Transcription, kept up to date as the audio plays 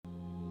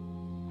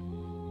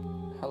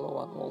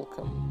Hello and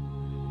welcome.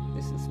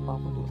 This is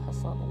Mahmoudul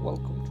Hassan.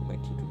 Welcome to my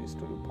T2D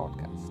Studio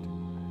podcast.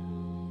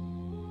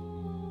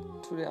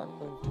 Today I'm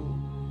going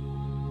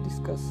to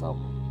discuss some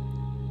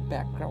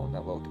background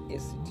about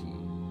ACT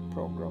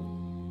program.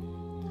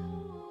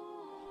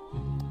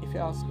 If I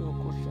ask you a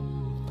question,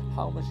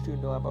 how much do you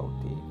know about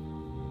the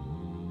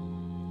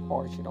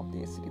origin of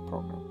the ACT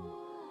program?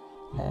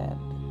 And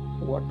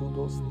what do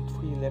those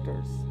three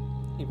letters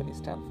even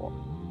stand for?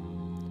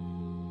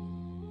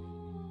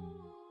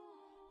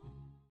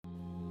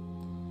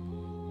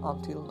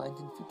 Until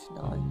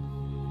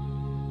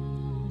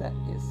 1959, that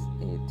is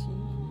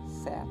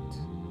SAT,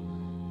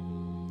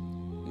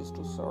 used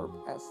to serve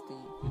as the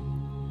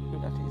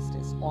United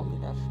States only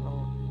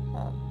national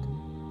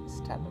and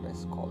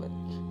standardized college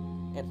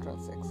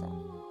entrance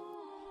exam.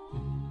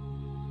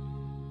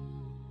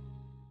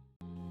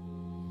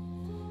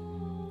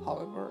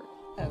 However,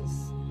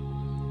 as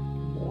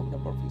more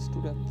number of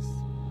students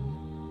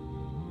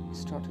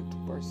started to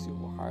pursue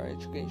higher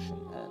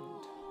education and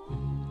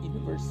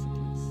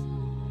universities,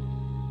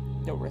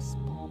 they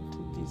respond to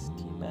this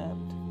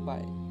demand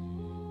by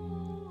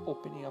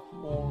opening up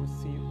more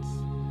seats,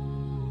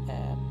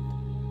 and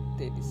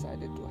they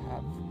decided to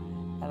have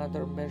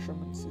another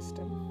measurement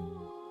system.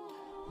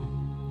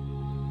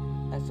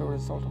 As a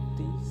result of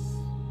this,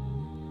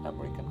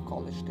 American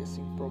college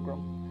testing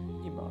program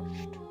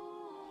emerged.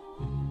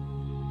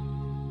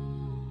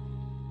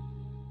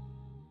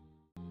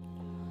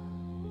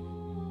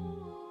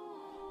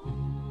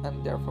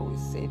 And therefore we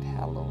said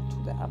hello to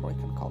the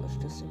American college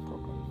testing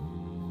program,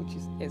 which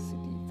is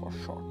ACT for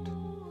short.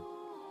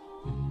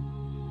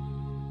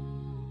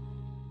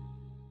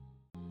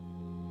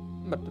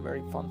 But the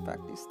very fun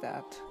fact is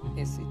that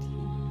ACT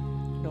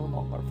no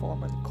longer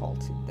formally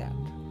calls it that.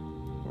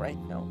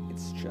 Right now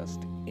it's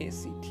just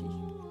ACT.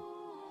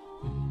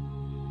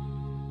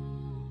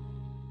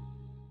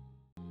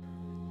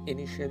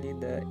 Initially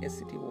the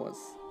ACT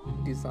was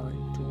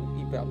designed to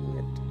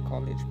evaluate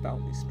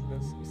college-bound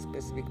students'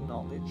 specific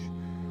knowledge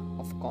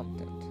of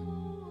content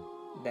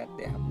that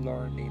they have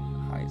learned in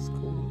high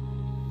school,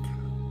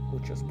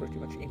 which is pretty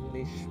much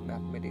English,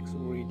 mathematics,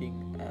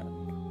 reading,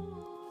 and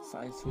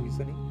science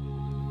reasoning.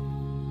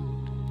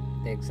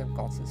 The exam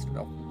consisted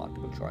of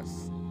multiple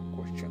choice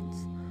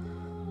questions,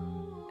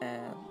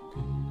 and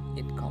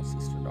it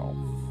consisted of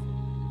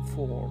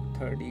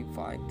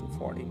 35 to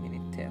 40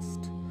 minute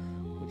test,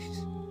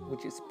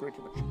 which is pretty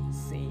much the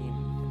same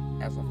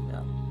as of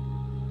now.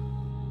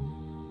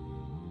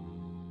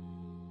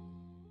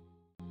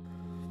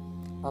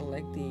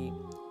 Unlike the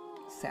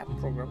SAT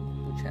program,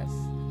 which has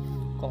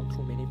gone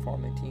through many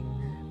formatting,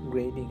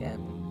 grading,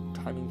 and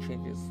timing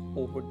changes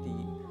over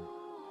the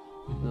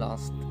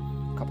last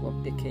couple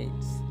of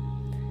decades,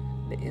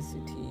 the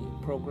ACT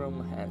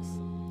program has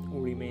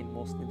remained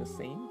mostly the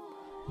same,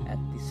 and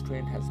this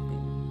trend has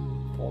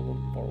been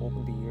followed for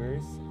over the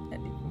years,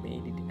 and it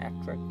made it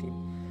attractive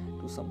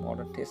to some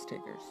modern test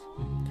takers.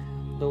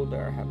 Though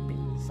there have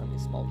been some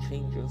small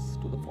changes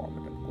to the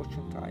format and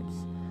question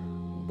types,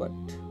 but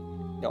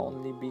the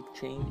only big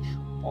change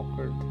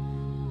occurred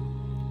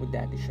with the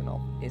addition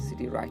of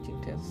ACT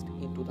writing test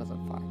in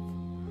 2005.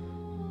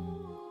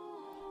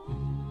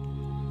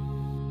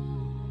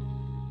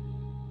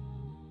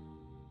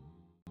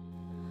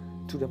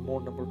 Today,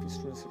 more number of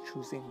students are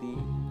choosing the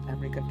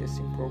American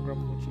testing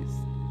program, which is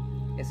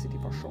ACT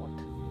for short.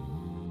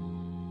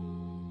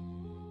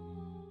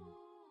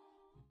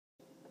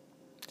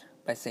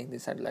 By saying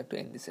this, I'd like to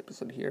end this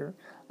episode here.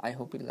 I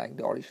hope you like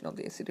the origin of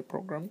the ACT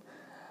program.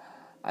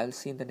 I'll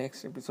see in the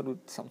next episode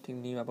with something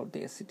new about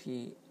the ACT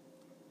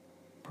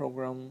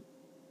program,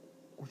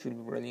 which will be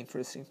really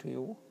interesting to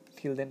you.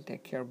 Till then,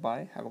 take care,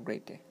 bye, have a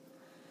great day.